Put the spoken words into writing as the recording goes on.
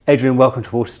Adrian, welcome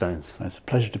to Waterstones. It's a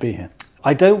pleasure to be here.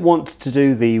 I don't want to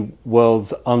do the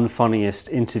world's unfunniest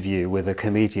interview with a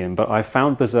comedian, but I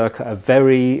found Berserker a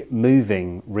very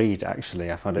moving read,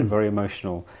 actually. I found it very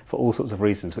emotional for all sorts of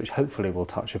reasons, which hopefully we'll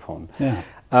touch upon. Yeah.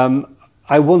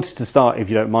 I wanted to start, if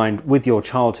you don't mind, with your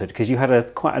childhood, because you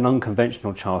had quite an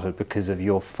unconventional childhood because of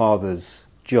your father's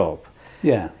job.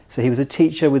 Yeah. So he was a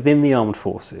teacher within the armed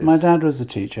forces. My dad was a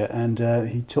teacher, and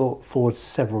he taught for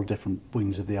several different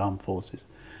wings of the armed forces.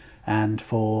 And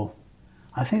for,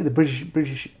 I think, the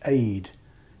British aid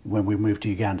when we moved to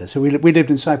Uganda. So we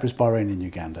lived in Cyprus, Bahrain and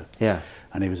Uganda. Yeah.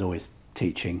 And he was always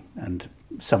teaching, and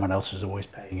someone else was always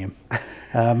paying him.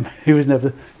 He was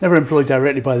never employed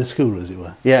directly by the school, as it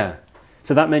were. Yeah.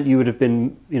 So that meant you would have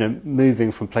been,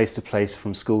 moving from place to place,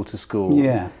 from school to school.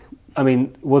 Yeah. I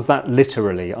mean, was that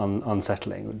literally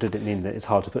unsettling? Did it mean that it's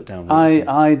hard to put down?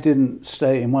 I didn't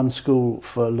stay in one school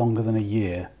for longer than a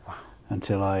year. Wow.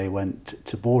 Until I went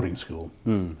to boarding school,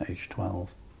 age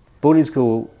 12. Boarding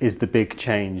school is the big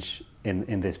change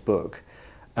in this book.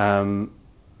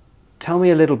 Tell me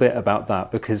a little bit about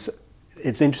that, because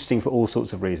it's interesting for all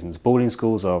sorts of reasons. Boarding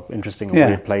schools are interesting in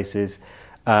weird places,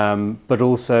 but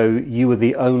also you were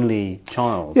the only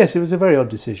child. Yes, it was a very odd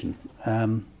decision.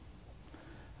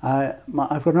 I've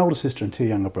got an older sister and two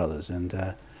younger brothers, and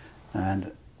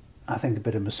I think a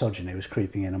bit of misogyny was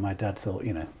creeping in, and my dad thought,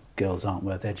 girls aren't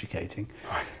worth educating.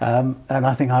 And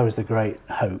I think I was the great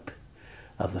hope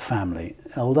of the family,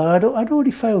 although I'd already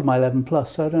failed my 11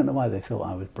 plus, so I don't know why they thought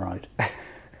I was bright.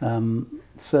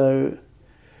 So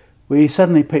we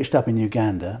suddenly pitched up in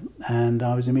Uganda, and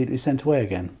I was immediately sent away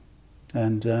again.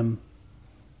 And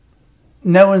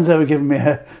no one's ever given me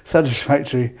a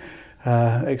satisfactory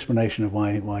explanation of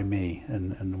why me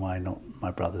and why not my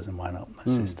brothers and why not my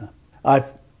sister.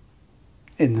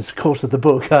 In this course of the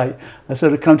book, I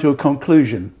sort of come to a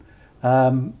conclusion.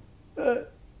 And,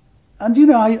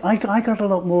 I got a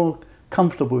lot more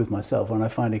comfortable with myself when I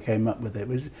finally came up with it,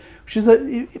 which is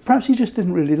that perhaps he just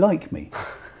didn't really like me,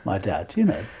 my dad,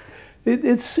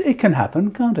 It can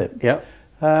happen, can't it? Yeah.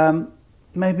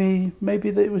 Maybe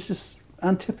that it was just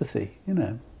antipathy,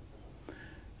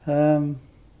 But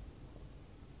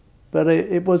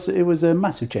it was a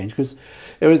massive change, because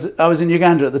I was in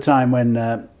Uganda at the time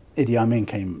when Idi Amin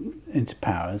came into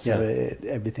power, so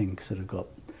everything sort of got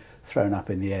thrown up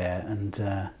in the air, and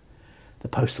the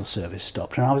postal service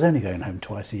stopped. And I was only going home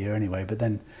twice a year anyway, but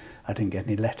then I didn't get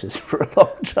any letters for a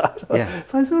long time.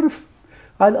 So I sort of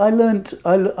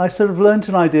learnt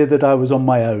an idea that I was on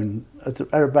my own at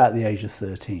about the age of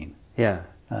 13. Yeah.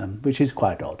 Which is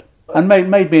quite odd. And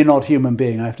made me an odd human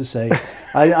being, I have to say.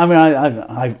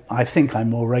 I think I'm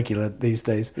more regular these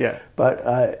days. Yeah.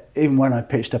 But even when I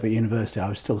pitched up at university, I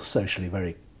was still socially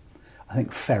very, I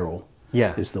think, feral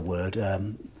is the word,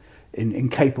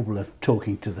 incapable of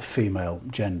talking to the female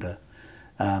gender,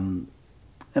 and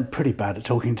pretty bad at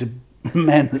talking to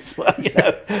men as well.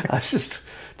 I was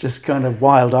just kind of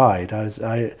wild-eyed.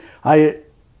 I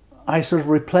sort of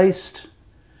replaced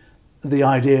the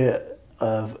idea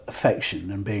of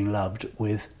affection and being loved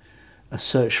with a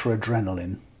search for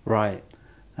adrenaline. Right.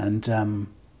 And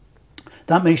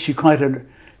that makes you quite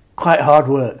hard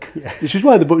work, which is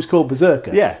why the book's called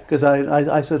Berserker. Yeah. Because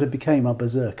I sort of became a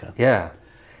berserker. Yeah.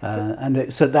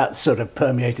 So that sort of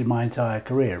permeated my entire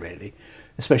career, really,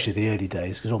 especially the early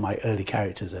days, because all my early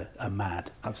characters are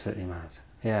mad. Absolutely mad.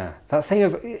 Yeah. That thing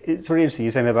it's really interesting,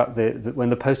 you're saying about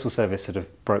when the postal service sort of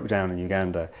broke down in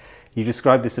Uganda. You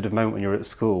described this sort of moment when you were at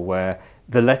school where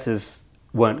the letters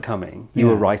weren't coming. You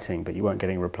were writing, but you weren't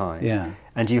getting replies. Yeah.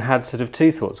 And you had sort of two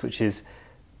thoughts, which is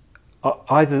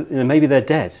either maybe they're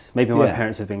dead, maybe my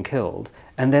parents have been killed,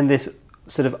 and then this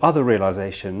sort of other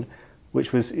realization,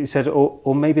 which was you said,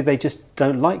 or maybe they just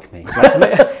don't like me,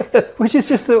 which is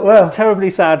just a terribly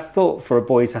sad thought for a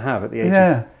boy to have at the age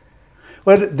of.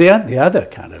 Well, the other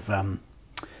kind of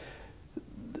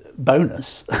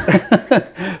bonus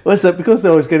was that because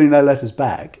I was getting no letters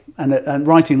back, and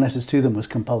writing letters to them was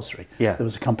compulsory. Yeah. There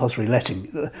was a compulsory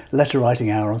letter writing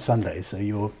hour on Sundays, so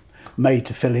you were made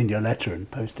to fill in your letter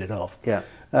and post it off. Yeah.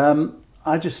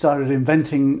 I just started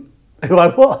inventing who I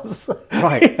was.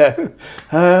 Right.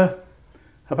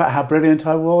 About how brilliant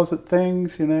I was at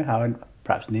things, how I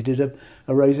perhaps needed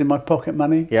a raise in my pocket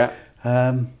money. Yeah.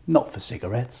 Not for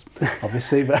cigarettes,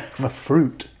 obviously, but for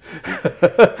fruit.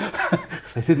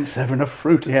 Because they didn't serve enough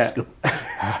fruit at school.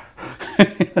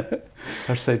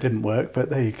 I'd say it didn't work, but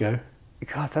there you go.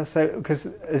 God, that's so... Because,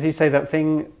 as you say, that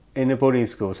thing in a boarding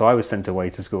school, so I was sent away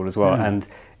to school as well, and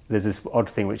there's this odd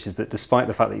thing, which is that despite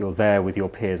the fact that you're there with your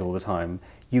peers all the time,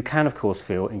 you can, of course,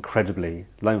 feel incredibly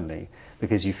lonely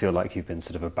because you feel like you've been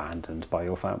sort of abandoned by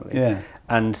your family. Yeah.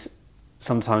 And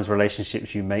sometimes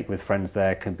relationships you make with friends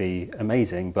there can be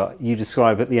amazing, but you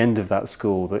describe at the end of that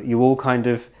school that you all kind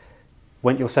of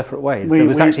went your separate ways. There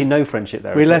was actually no friendship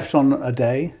there. We left on a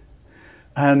day,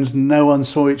 and no one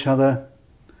saw each other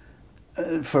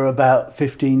for about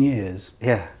 15 years.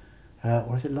 Yeah.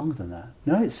 Or is it longer than that?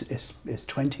 No, it's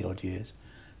 20 odd years.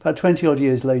 About 20 odd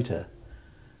years later,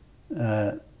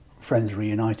 Friends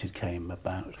Reunited came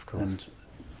about, and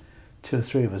 2 or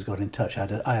 3 of us got in touch.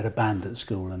 I had a band at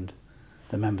school, and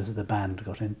the members of the band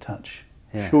got in touch.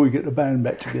 Yeah. Sure, we get the band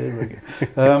back together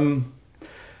again.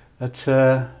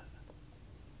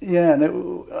 Yeah,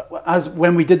 and as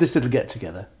when we did this little get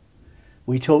together,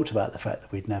 we talked about the fact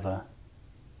that we'd never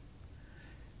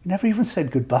even said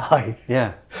goodbye.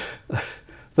 Yeah.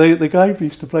 The guy who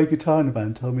used to play guitar in the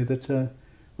band told me that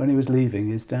when he was leaving,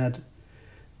 his dad,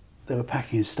 they were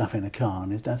packing his stuff in a car,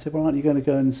 and his dad said, "Well, aren't you going to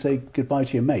go and say goodbye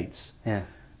to your mates?" Yeah.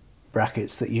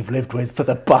 Brackets that you've lived with for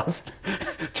the past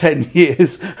 10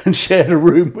 years and shared a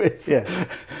room with. Yeah.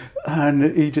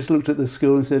 And he just looked at the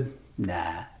school and said,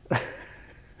 "Nah." And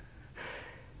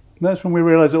that's when we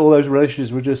realised that all those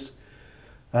relationships were just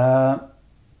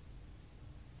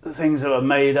things that were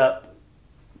made up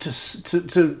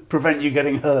to prevent you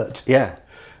getting hurt. Yeah.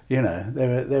 You know, they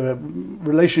were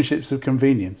relationships of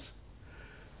convenience.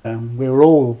 We were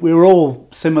all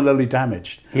similarly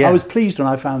damaged. Yeah. I was pleased when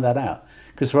I found that out,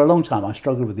 because for a long time I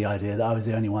struggled with the idea that I was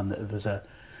the only one that was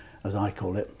as I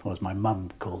call it, or as my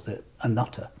mum calls it, a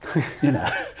nutter. You know,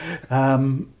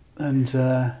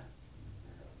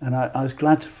 and I was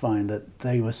glad to find that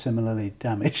they were similarly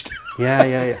damaged.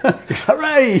 Yeah.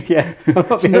 Hooray! Yeah, I'm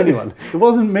not the only one. It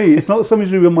wasn't me. It's not something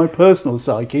to do with my personal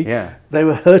psyche. Yeah. They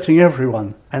were hurting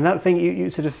everyone. And that thing, you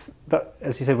sort of, that,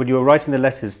 as you said, when you were writing the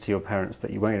letters to your parents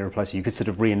that you weren't going to reply to, you could sort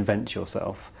of reinvent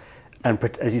yourself and,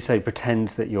 as you say, pretend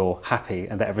that you're happy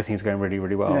and that everything's going really,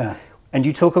 really well. Yeah. And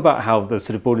you talk about how the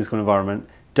sort of boarding school environment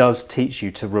does teach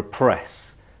you to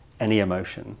repress any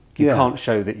emotion. You can't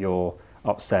show that you're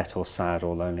upset or sad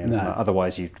or lonely, and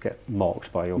otherwise you'd get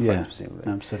mocked by your friends,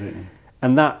 presumably. Absolutely.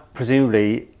 And that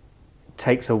presumably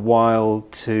takes a while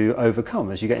to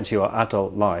overcome as you get into your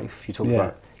adult life. You talk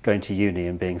about going to uni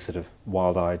and being sort of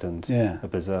wild-eyed and a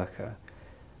berserker.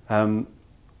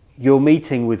 Your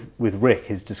meeting with Rick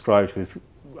is described with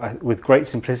great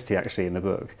simplicity, actually, in the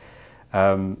book.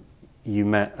 You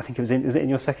met, I think was it in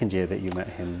your second year that you met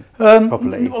him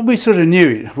properly? We sort of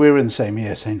knew, we were in the same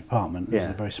year, same department. It was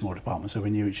a very small department, so we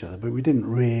knew each other, but we didn't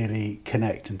really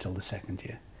connect until the second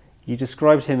year. You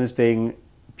described him as being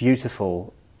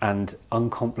beautiful and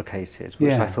uncomplicated,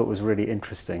 which I thought was really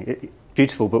interesting.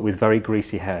 Beautiful, but with very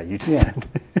greasy hair. You just said.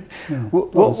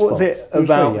 What was it about? He was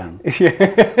very young.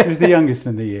 He was the youngest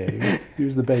in the year. He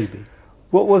was the baby.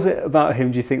 What was it about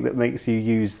him, do you think, that makes you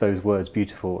use those words,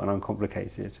 beautiful and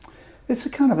uncomplicated? It's a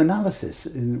kind of analysis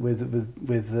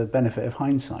with the benefit of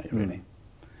hindsight, really,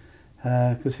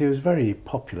 because he was very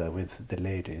popular with the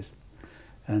ladies,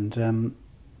 and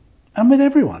with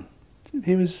everyone.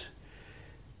 He was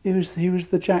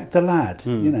the Jack the lad.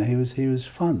 You know, he was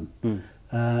fun,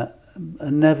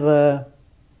 and never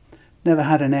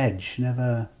had an edge.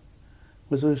 Never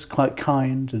was quite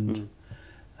kind and.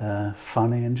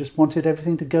 Funny, and just wanted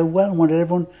everything to go well, and wanted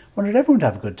everyone to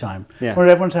have a good time. Yeah.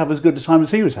 Wanted everyone to have as good a time as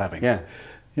he was having. Yeah.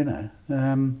 You know,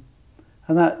 and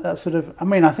that sort of, I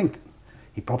mean, I think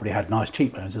he probably had nice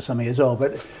cheekbones or something as well,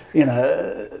 but you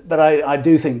know, but I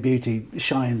do think beauty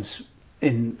shines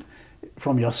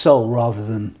from your soul rather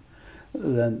than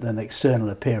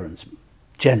external appearance.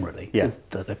 Generally,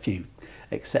 there's a few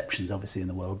exceptions obviously in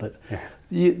the world, but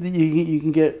you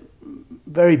can get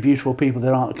very beautiful people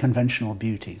that aren't conventional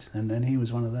beauties, and he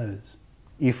was one of those.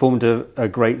 You formed a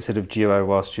great sort of duo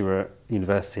whilst you were at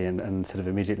university and sort of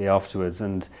immediately afterwards,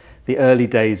 and the early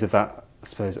days of that, I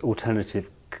suppose, alternative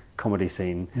comedy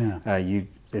scene,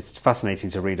 it's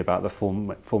fascinating to read about the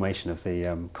formation of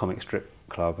the comic strip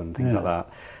club and things like that.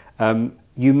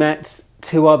 You met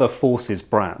 2 other forces,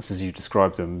 brats, as you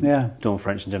described them, Dawn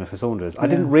French and Jennifer Saunders. I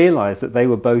didn't realise that they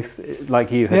were both,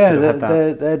 like you, had had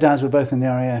that. Their dads were both in the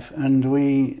RAF, and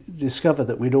we discovered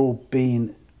that we'd all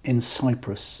been in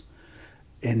Cyprus.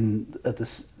 We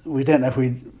don't know if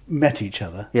we'd met each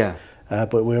other,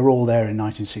 but we were all there in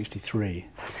 1963.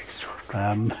 That's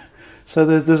extraordinary. So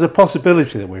there's a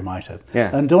possibility that we might have.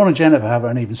 Yeah. And Dawn and Jennifer have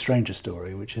an even stranger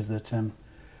story, which is that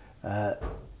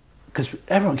because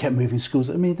everyone kept moving schools.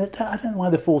 I mean, I don't know why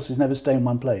the forces never stay in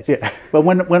one place. Yeah. But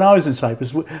when I was in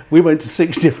Cyprus, we went to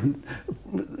 6 different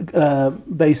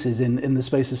bases in the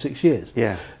space of 6 years.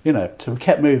 Yeah. You know, so we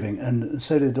kept moving, and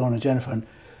so did Dawn and Jennifer.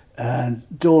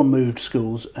 And Dawn moved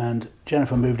schools, and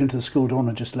Jennifer moved into the school Dawn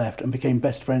had just left, and became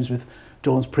best friends with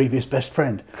Dawn's previous best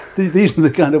friend. These are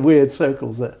the kind of weird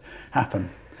circles that happen.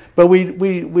 But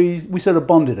we sort of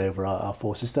bonded over our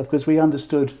forces stuff because we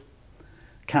understood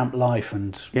camp life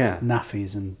and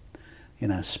nappies and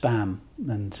spam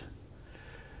and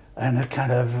a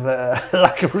kind of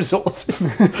lack of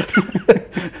resources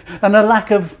and a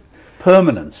lack of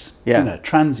permanence. Yeah.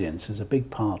 Transience is a big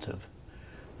part of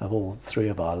all three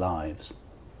of our lives.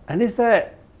 And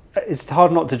it's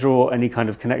hard not to draw any kind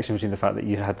of connection between the fact that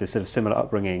you had this sort of similar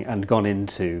upbringing and gone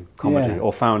into comedy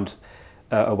or found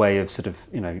a way of sort of,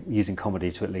 using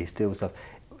comedy to at least deal with stuff.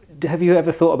 Have you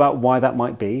ever thought about why that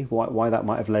might be? Why that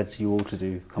might have led you all to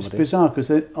do comedy? It's bizarre because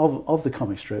of the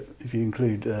comic strip, if you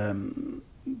include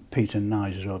Peter and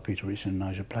Nigel as well, Peter Richard and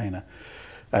Nigel Planer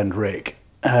and Rick,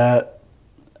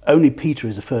 only Peter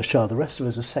is the first child. The rest of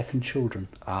us are second children.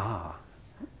 Ah.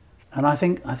 And I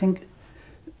think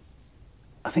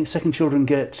second children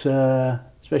get,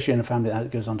 especially in a family that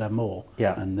goes on to have more,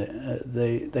 and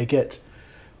they get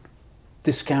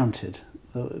discounted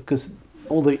because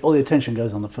all the attention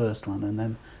goes on the first one, and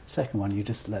then second one you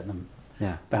just let them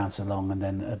bounce along, and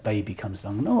then a baby comes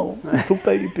along. No, little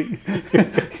baby.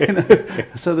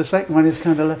 So the second one is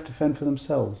kind of left to fend for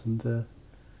themselves and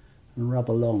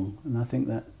rub along, and I think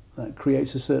that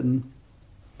creates a certain,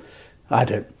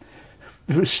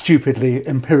 stupidly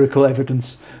empirical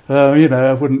evidence.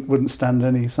 I wouldn't stand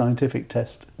any scientific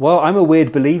test. Well, I'm a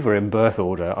weird believer in birth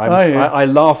order. I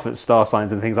laugh at star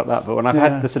signs and things like that, but when I've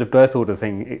had the sort of birth order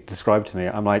thing described to me,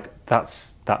 I'm like,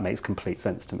 that makes complete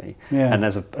sense to me. Yeah. And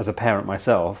as a parent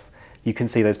myself, you can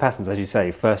see those patterns. As you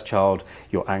say, first child,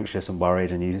 you're anxious and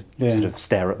worried and you sort of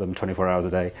stare at them 24 hours a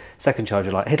day. Second child,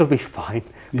 you're like, it'll be fine.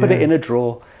 Put it in a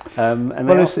drawer.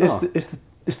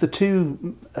 It's the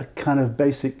two kind of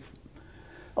basic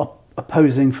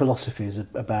opposing philosophies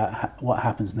about what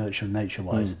happens nurture and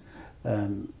nature-wise.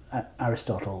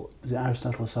 Aristotle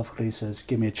or Sophocles says,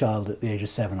 give me a child at the age of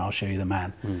 7, I'll show you the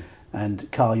man.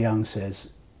 And Carl Jung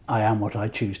says, I am what I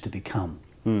choose to become.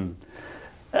 And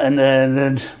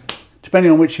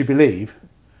depending on which you believe,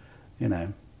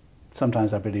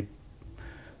 sometimes I believe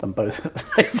them both at the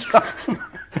same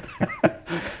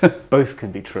time. Both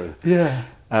can be true. Yeah.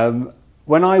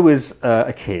 When I was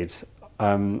a kid,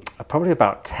 probably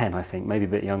about 10, I think, maybe a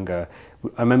bit younger,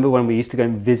 I remember when we used to go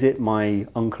and visit my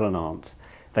uncle and aunt,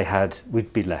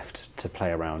 we'd be left to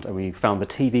play around, and we found the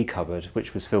TV cupboard,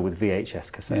 which was filled with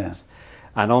VHS cassettes.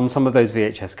 Yeah. And on some of those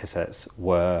VHS cassettes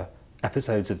were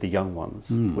episodes of The Young Ones,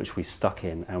 which we stuck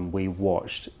in and we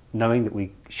watched, knowing that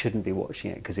we shouldn't be watching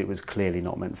it because it was clearly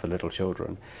not meant for little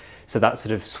children. So that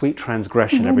sort of sweet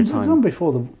transgression every time. It was on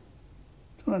before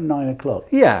at 9 o'clock.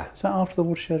 Yeah. Is that after the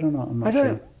watershed or not? I'm not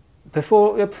sure.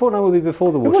 Before now would be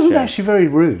before the watershed. It wasn't actually very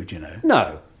rude,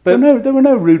 No. But there were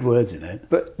no rude words in it.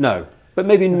 But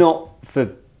maybe not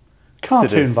for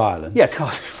cartoon violence. Yeah,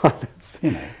 cartoon violence.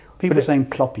 People saying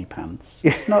ploppy pants.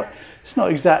 It's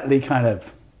not exactly kind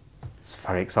of. It's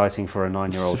very exciting for a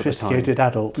 9-year-old. Sophisticated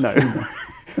adult. No.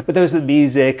 But there was the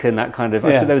music and that kind of.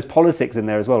 I suppose there was politics in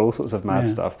there as well, all sorts of mad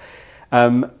stuff.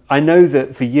 I know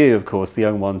that for you, of course, The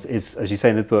Young Ones is, as you say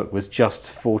in the book, was just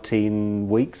 14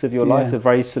 weeks of your life, a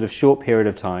very sort of short period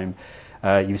of time.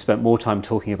 You've spent more time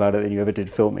talking about it than you ever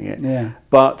did filming it. Yeah.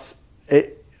 But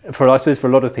I suppose for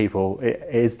a lot of people, it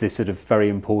is this sort of very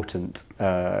important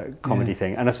comedy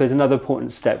thing. And I suppose another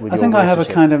important step with your relationship. I think I have a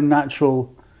kind of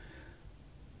natural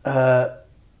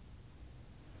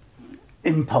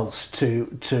impulse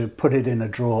to put it in a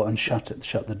drawer and shut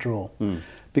the drawer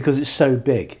because it's so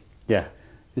big. Yeah,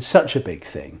 it's such a big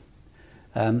thing.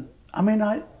 I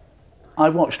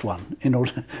watched one in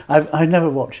order. I never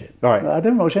watch it. Right. I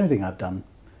don't watch anything I've done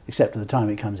except at the time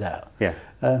it comes out. Yeah.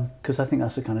 Because I think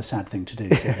that's a kind of sad thing to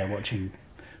do. Sit there watching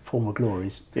former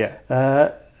glories. Yeah.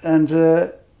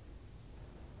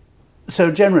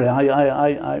 So generally,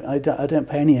 I don't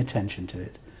pay any attention to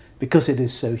it because it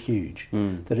is so huge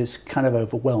that it's kind of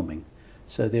overwhelming.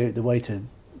 So the way to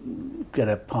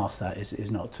get past that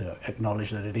is not to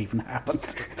acknowledge that it even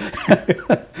happened,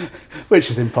 which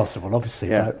is impossible, obviously.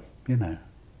 Yeah. But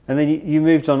And then you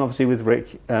moved on, obviously, with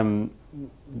Rick,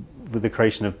 with the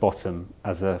creation of Bottom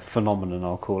as a phenomenon,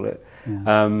 I'll call it.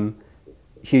 Yeah.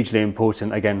 Hugely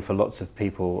important again for lots of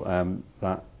people.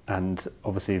 And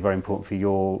obviously very important for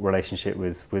your relationship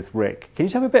with Rick. Can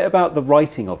you tell me a bit about the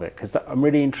writing of it? Because I'm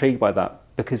really intrigued by that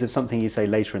because of something you say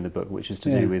later in the book, which is to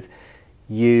do with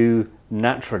you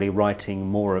naturally writing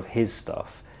more of his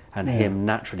stuff and him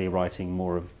naturally writing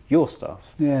more of your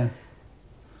stuff. Yeah.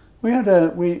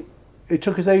 It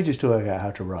took us ages to work out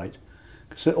how to write.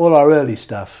 So all our early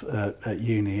stuff at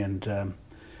uni and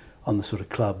on the sort of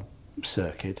club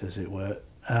circuit, as it were,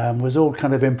 was all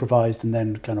kind of improvised and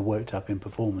then kind of worked up in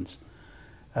performance.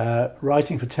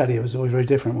 Writing for telly was always very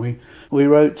different. We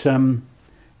wrote, in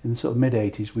the sort of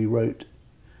mid-80s, we wrote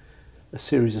a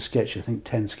series of sketches, I think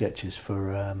 10 sketches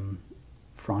for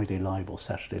Friday Live or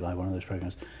Saturday Live, one of those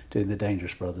programmes, doing the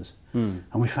Dangerous Brothers. And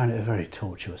we found it a very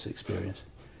tortuous experience.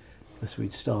 Because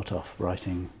we'd start off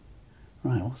writing,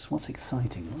 right, what's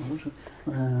exciting?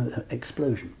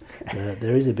 Explosion.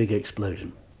 There is a big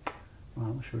explosion.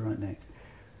 Right, what should we write next?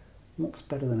 What's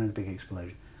better than a big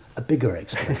explosion? A bigger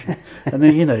explosion. And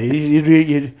then,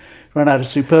 you'd run out of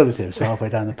superlatives halfway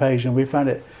down the page, and we found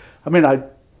it. I mean, I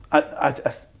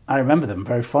remember them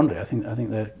very fondly. I think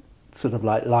they're sort of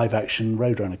like live action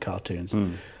Roadrunner cartoons.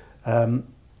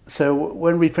 So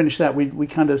when we'd finished that, we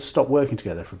kind of stopped working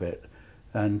together for a bit,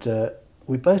 and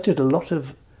we both did a lot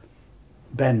of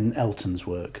Ben Elton's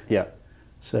work. Yeah.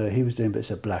 So he was doing bits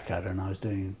of Blackadder, and I was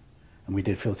doing, and we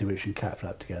did Filthy Rich and Cat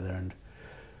Flap together, and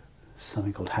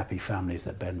something called Happy Families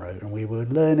that Ben wrote, and we were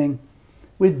learning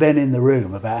with Ben in the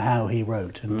room about how he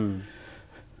wrote, and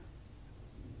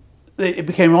it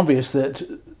became obvious that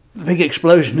the big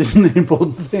explosion isn't the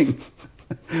important thing.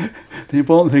 The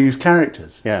important thing is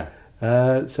characters. Yeah.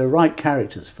 So write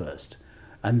characters first,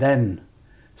 and then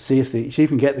see if you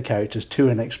can get the characters to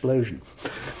an explosion.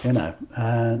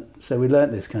 So we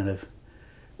learnt this kind of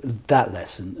that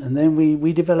lesson, and then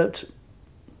we developed.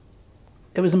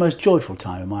 It was the most joyful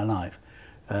time of my life.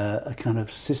 A kind of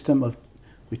system of,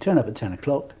 we turn up at 10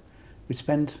 o'clock, we'd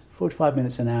spend 45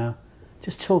 minutes an hour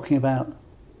just talking about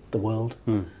the world,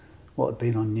 what had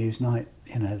been on Newsnight,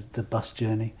 the bus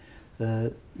journey,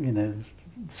 the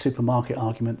supermarket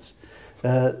arguments,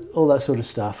 all that sort of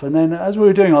stuff. And then as we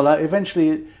were doing all that,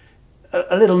 eventually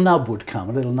a little nub would come,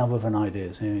 a little nub of an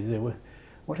idea. So,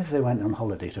 what if they went on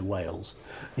holiday to Wales?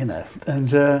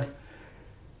 And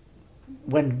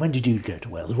when did you go to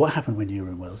Wales? What happened when you were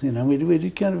in Wales?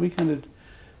 We kind of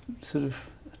sort of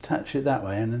attach it that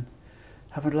way, and then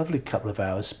have a lovely couple of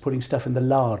hours putting stuff in the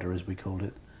larder, as we called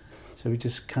it. So we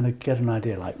just kind of get an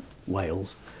idea like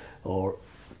Wales or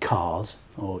cars,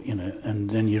 or and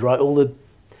then you write all the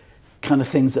kind of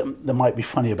things that might be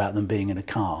funny about them being in a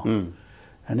car, and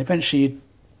eventually,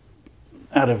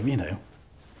 out of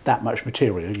that much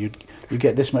material, you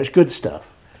get this much good stuff.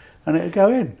 And it would go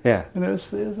in. Yeah. And it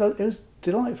was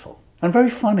delightful and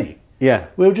very funny. Yeah.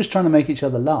 We were just trying to make each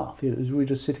other laugh. We were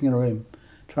just sitting in a room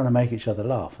trying to make each other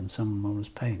laugh, and someone was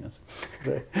paying us.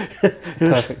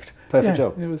 Perfect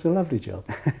job. It was a lovely job.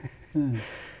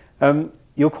 Yeah.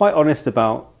 You're quite honest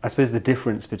about, I suppose, the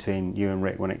difference between you and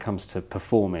Rick when it comes to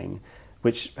performing,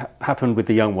 which happened with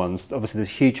the young ones. Obviously, there's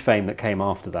huge fame that came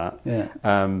after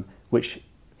that, which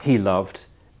he loved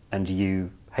and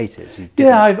you hated.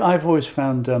 I've always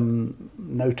found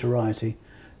notoriety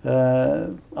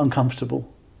uncomfortable,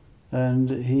 and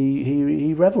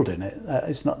he revelled in it.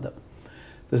 It's not that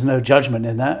there's no judgment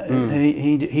in that.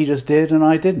 He just did, and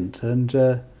I didn't, and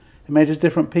it made us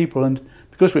different people. And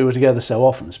because we were together so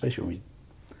often, especially when we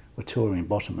were touring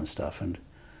Bottom and stuff, and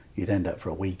you'd end up for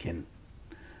a week in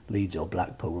Leeds or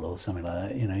Blackpool or something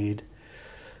like that.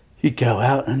 You'd go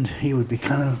out, and he would be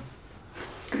kind of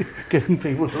getting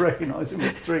people to recognise him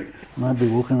in the street, and I'd be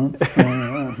walking on.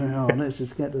 Let's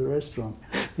just get to the restaurant,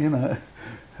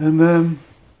 And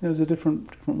there was a different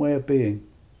way of being.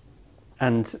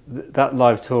 And that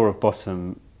live tour of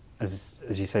Bottom, as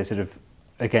you say, sort of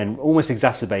again almost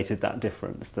exacerbated that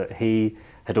difference. That he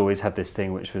had always had this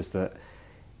thing, which was that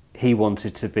he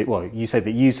wanted to be. Well, you say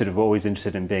that you sort of were always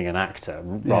interested in being an actor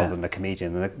rather than a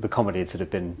comedian. The comedy had sort of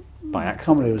been by accident.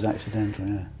 Comedy was accidental,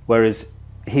 yeah. Whereas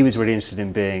he was really interested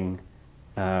in being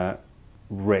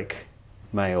Rick,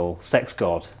 male sex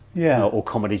god, or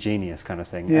comedy genius kind of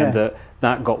thing, and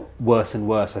that got worse and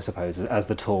worse, I suppose, as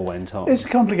the tour went on. It's a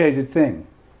complicated thing,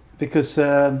 because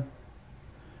the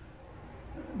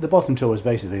Bottom tour was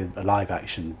basically a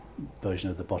live-action version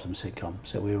of the Bottom sitcom,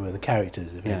 so we were the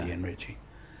characters of Eddie and Richie,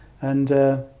 and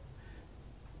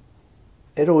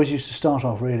it always used to start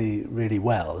off really, really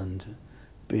well and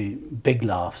be big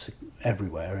laughs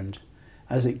everywhere, and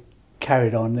as it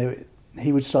carried on,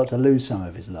 he would start to lose some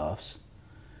of his laughs.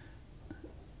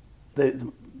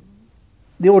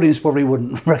 The audience probably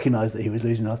wouldn't recognise that he was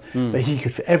losing laughs, but he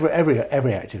could.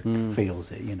 Every actor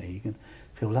feels it. You can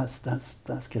feel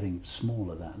that's getting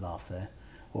smaller, that laugh there,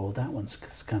 or that one's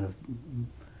kind of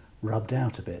rubbed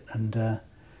out a bit, and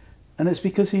it's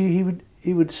because he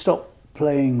would stop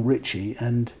playing Richie,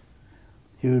 and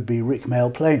he would be Rick Mail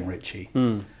playing Richie,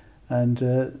 and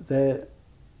they're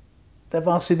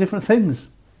vastly different things.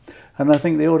 And I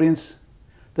think the audience,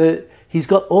 he's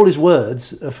got all his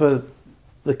words for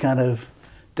the kind of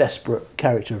desperate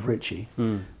character of Richie,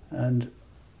 and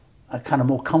a kind of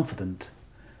more confident,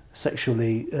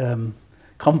 sexually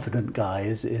confident guy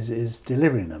is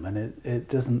delivering them, and it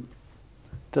doesn't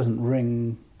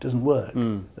work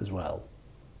as well.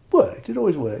 It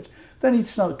always worked. Then he'd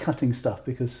start cutting stuff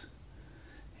because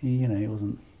he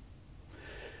wasn't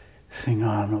thinking,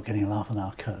 I'm not getting a laugh, and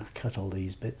I'll cut all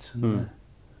these bits. And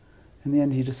in the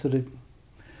end, you're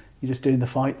just doing the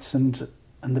fights and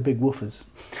the big woofers,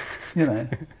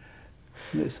 And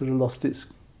it sort of lost its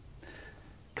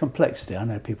complexity. I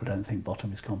know people don't think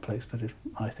Bottom is complex, but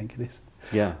I think it is.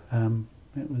 Yeah.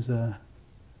 It was the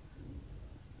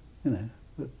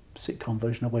sitcom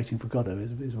version of Waiting for Godot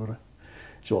is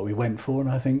what we went for, and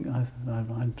I think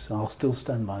I'll still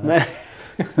stand by that.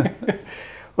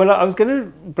 Well, I was going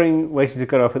to bring Waiting to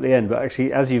Godot up at the end, but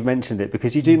actually, as you've mentioned it,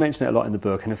 because you do mention it a lot in the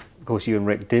book, and of course you and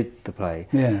Rick did the play.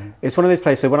 Yeah. It's one of those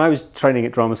plays, so when I was training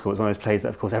at drama school, it's one of those plays that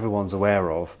of course everyone's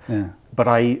aware of, but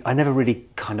I never really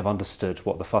kind of understood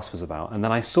what the fuss was about. And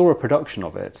then I saw a production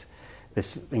of it,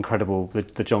 this incredible,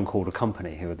 the John Calder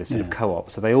Company, who are this sort of co-op,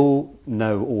 so they all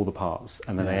know all the parts,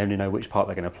 and then they only know which part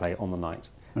they're going to play on the night.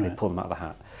 They pull them out of the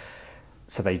hat.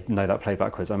 So they know that play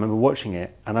backwards. I remember watching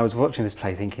it, and I was watching this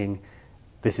play thinking,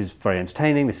 this is very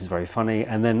entertaining, this is very funny,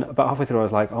 and then about halfway through I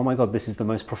was like, oh my God, this is the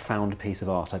most profound piece of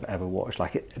art I've ever watched.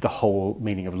 Like, the whole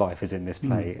meaning of life is in this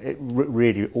play. It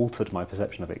really altered my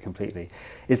perception of it completely.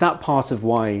 Is that part of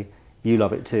why you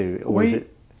love it too, or is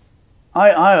it?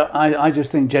 I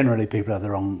just think generally people have the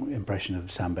wrong impression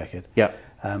of Sam Beckett. Yeah.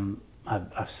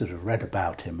 I've sort of read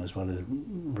about him as well as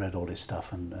read all his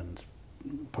stuff and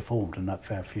performed in a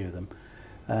fair few of them.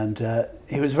 And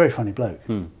he was a very funny bloke.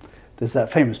 There's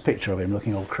that famous picture of him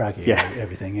looking all craggy and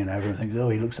everything, everyone thinks, oh,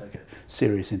 he looks like a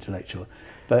serious intellectual.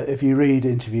 But if you read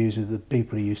interviews with the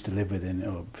people he used to live with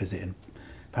or visit in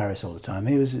Paris all the time,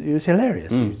 he was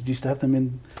hilarious. He used to have them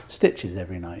in stitches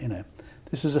every night,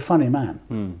 This was a funny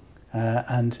man.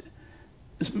 And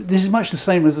this is much the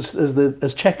same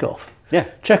as Chekhov. Yeah,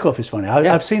 Chekhov is funny.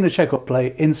 I've seen a Chekhov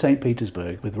play in St.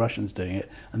 Petersburg with Russians doing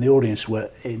it, and the audience were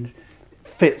in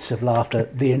fits of laughter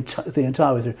the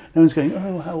entire way through. No one's going,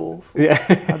 oh, how awful,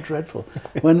 how dreadful.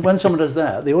 When someone does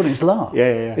that, the audience laugh.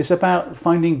 It's about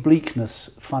finding bleakness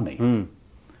funny.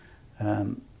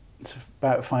 It's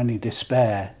about finding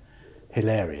despair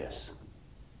hilarious.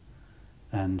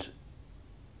 And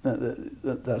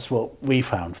that's what we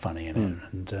found funny in it.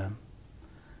 And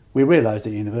we realised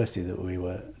at university that we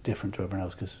were different to everyone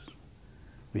else because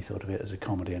we thought of it as a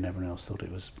comedy and everyone else thought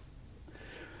it was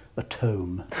a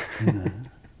tome.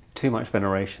 Too much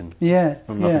veneration. Yeah.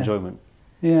 Not enough enjoyment.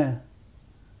 Yeah.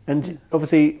 And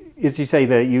obviously, as you say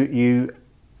there, you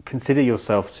consider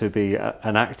yourself to be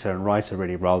an actor and writer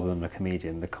really rather than a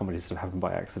comedian. The comedy sort of happened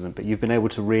by accident, but you've been able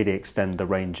to really extend the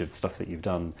range of stuff that you've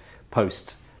done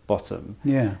post Bottom.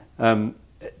 Yeah.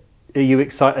 Are you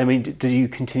excited? I mean, do you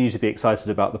continue to be excited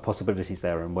about the possibilities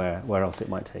there and where else it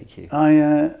might take you?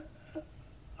 I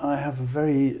have a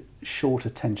very short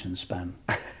attention span,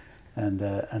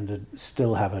 and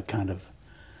still have a kind of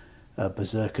a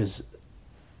berserker's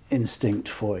instinct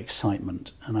for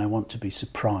excitement, and I want to be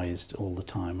surprised all the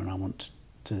time, and I want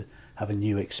to have a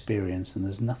new experience. And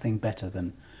there's nothing better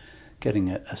than getting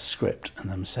a script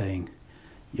and them saying,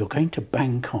 "You're going to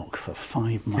Bangkok for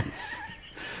 5 months."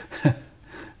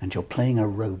 And you're playing a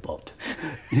robot,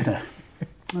 I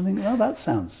think, well, that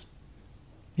sounds,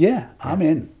 I'm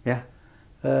in. Yeah.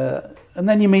 And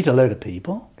then you meet a load of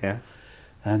people. Yeah.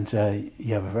 And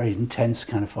you have a very intense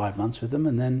kind of 5 months with them,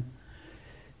 and then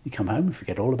you come home and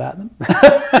forget all about them.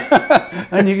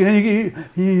 and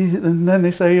and then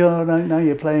they say, "Oh, no,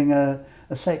 you're playing a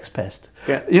sex pest."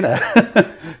 Yeah.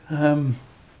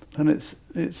 And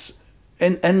it's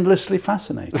endlessly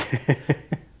fascinating.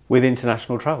 With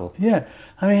international travel. Yeah,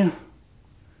 I mean,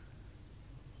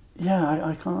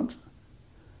 I can't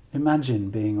imagine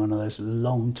being one of those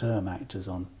long-term actors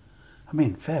on. I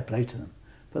mean, fair play to them,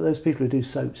 but those people who do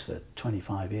soaps for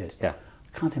 25 years, I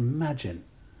can't imagine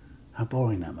how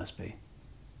boring that must be.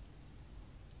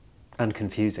 And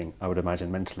confusing, I would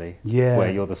imagine, mentally. Yeah. Where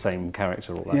you're the same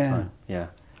character all that time. Yeah.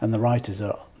 And the writers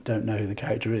don't know who the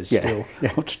character is still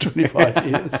after 25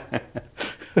 years.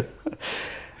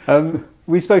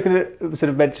 We've spoken, sort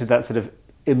of mentioned that sort of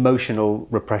emotional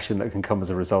repression that can come as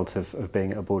a result of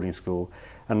being at a boarding school.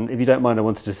 And if you don't mind, I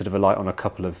wanted to sort of alight on a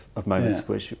couple of moments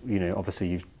which, obviously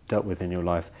you've dealt with in your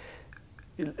life.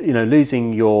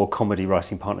 Losing your comedy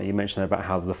writing partner, you mentioned about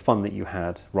how the fun that you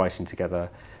had writing together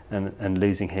and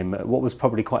losing him at what was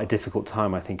probably quite a difficult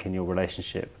time, I think, in your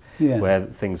relationship, where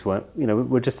things were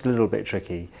just a little bit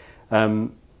tricky.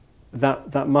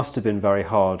 That must have been very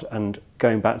hard. And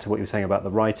going back to what you were saying about the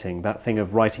writing, that thing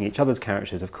of writing each other's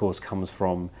characters, of course, comes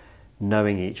from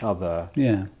knowing each other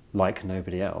Yeah. like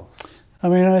nobody else. I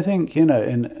mean, I think, you know,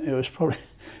 it's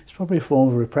probably a form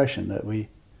of repression that we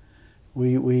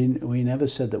never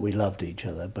said that we loved each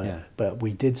other, but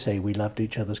we did say we loved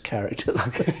each other's characters.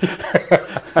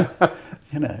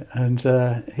 You know, and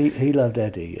he loved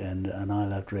Eddie and I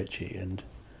loved Richie, and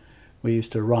we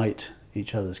used to write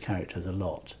each other's characters a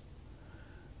lot.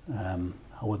 I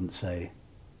wouldn't say,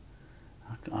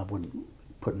 I wouldn't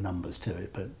put numbers to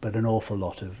it, but an awful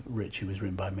lot of Richie was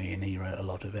written by me, and he wrote a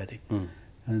lot of Eddie.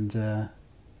 And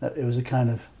it was a kind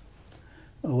of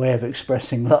a way of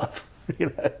expressing love, you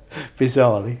know,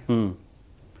 bizarrely.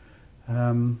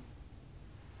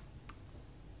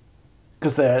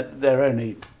 Because they're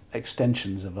only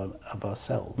extensions of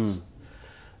ourselves,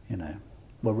 you know.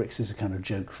 Well, Rick's is a kind of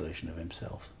joke version of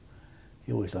himself.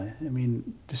 He always I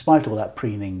mean, despite all that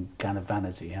preening kind of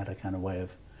vanity, he had a kind of way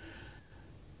of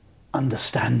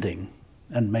understanding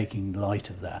and making light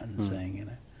of that and saying, you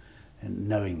know, and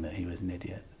knowing that he was an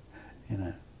idiot, you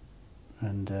know.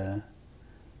 And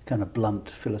kind of blunt,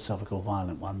 philosophical,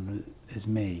 violent one is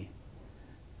me.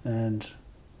 And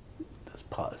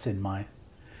it's in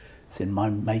my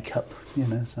makeup, you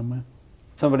know, somewhere.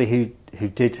 Somebody who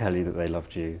did tell you that they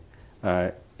loved you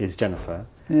is Jennifer.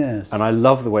 Yes. And I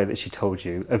love the way that she told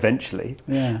you eventually.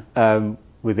 Yeah.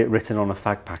 With it written on a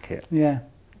fag packet. Yeah.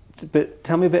 But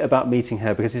tell me a bit about meeting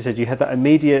her, because you said you had that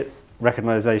immediate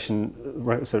recognition,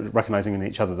 sort of recognizing in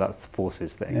each other, that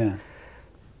forces thing. Yeah.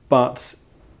 But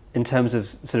in terms of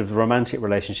sort of the romantic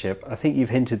relationship, I think you've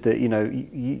hinted that, you know,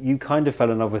 you kind of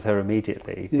fell in love with her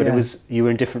immediately, but it was you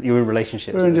were in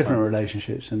relationships. We were in different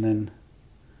relationships, and then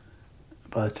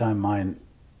by the time mine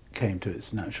came to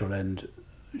its natural end,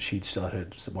 she'd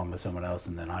started one with someone else,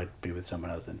 and then I'd be with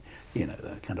someone else, and, you know,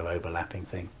 that kind of overlapping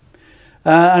thing.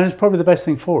 And it's probably the best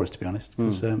thing for us, to be honest,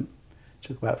 because it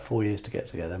took about 4 years to get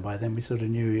together, and by then we sort of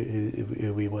knew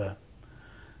who we were,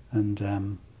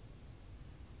 and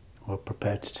were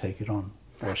prepared to take it on.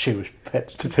 Or she was prepared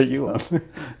to take you on.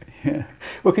 Yeah.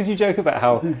 Well, because you joke about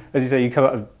how, as you say, you come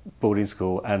out of boarding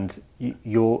school and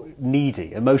you're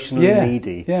needy, emotionally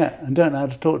needy. Yeah, and don't know how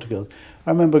to talk to girls. I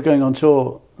remember going on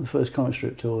tour, the first comic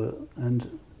strip tour,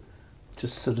 and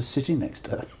just sort of sitting next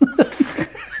to her.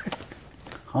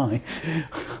 Hi.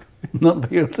 Not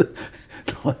being able to...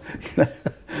 You know.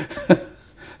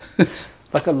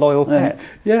 Like a loyal pet.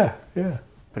 Yeah.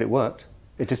 But it worked.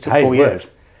 It just took 4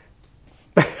 years.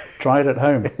 Try it at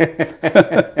home.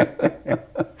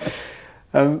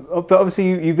 But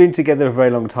obviously you've been together a very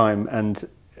long time, and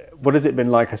what has it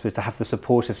been like, I suppose, to have the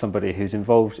support of somebody who's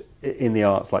involved in the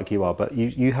arts like you are, but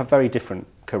you have very different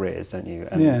careers, don't you?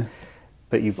 And,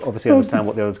 but you obviously understand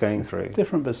what the other's going through.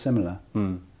 Different but similar. I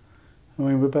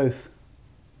mean, we both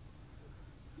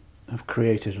have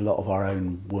created a lot of our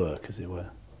own work, as it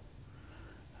were.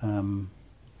 And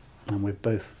we're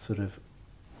both sort of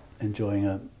enjoying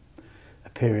a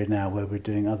period now where we're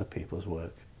doing other people's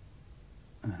work,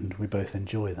 and we both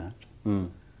enjoy that.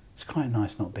 It's quite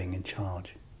nice not being in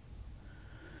charge,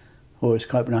 or it's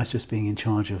quite nice just being in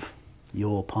charge of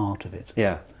your part of it,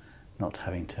 not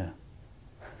having to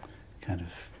kind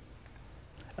of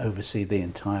oversee the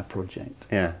entire project.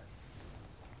 I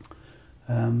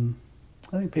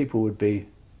think people would be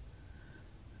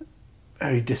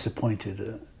very disappointed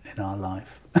in our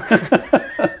life.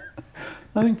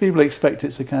 I think people expect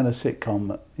it's a kind of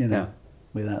sitcom, you know,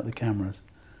 without the cameras.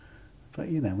 But,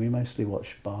 you know, we mostly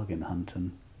watch Bargain Hunt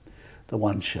and The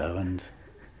One Show and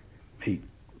eat,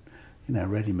 you know,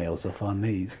 ready meals off our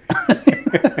knees.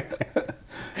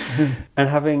 And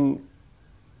having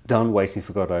done Waiting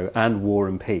for Godot and War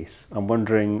and Peace, I'm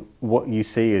wondering what you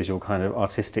see as your kind of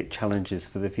artistic challenges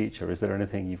for the future. Is there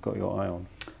anything you've got your eye on?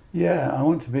 Yeah, I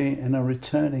want to be in a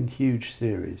returning huge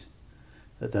series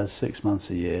that does 6 months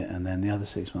a year, and then the other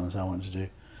 6 months I want to do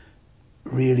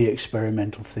really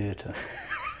experimental theatre.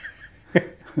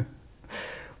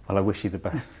 Well, I wish you the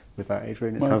best with that,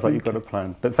 Adrian. It sounds like you've got a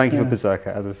plan. But thank you for Berserker,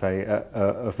 as I say,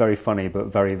 a very funny but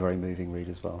very, very moving read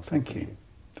as well. So thank you.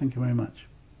 Thank you very much.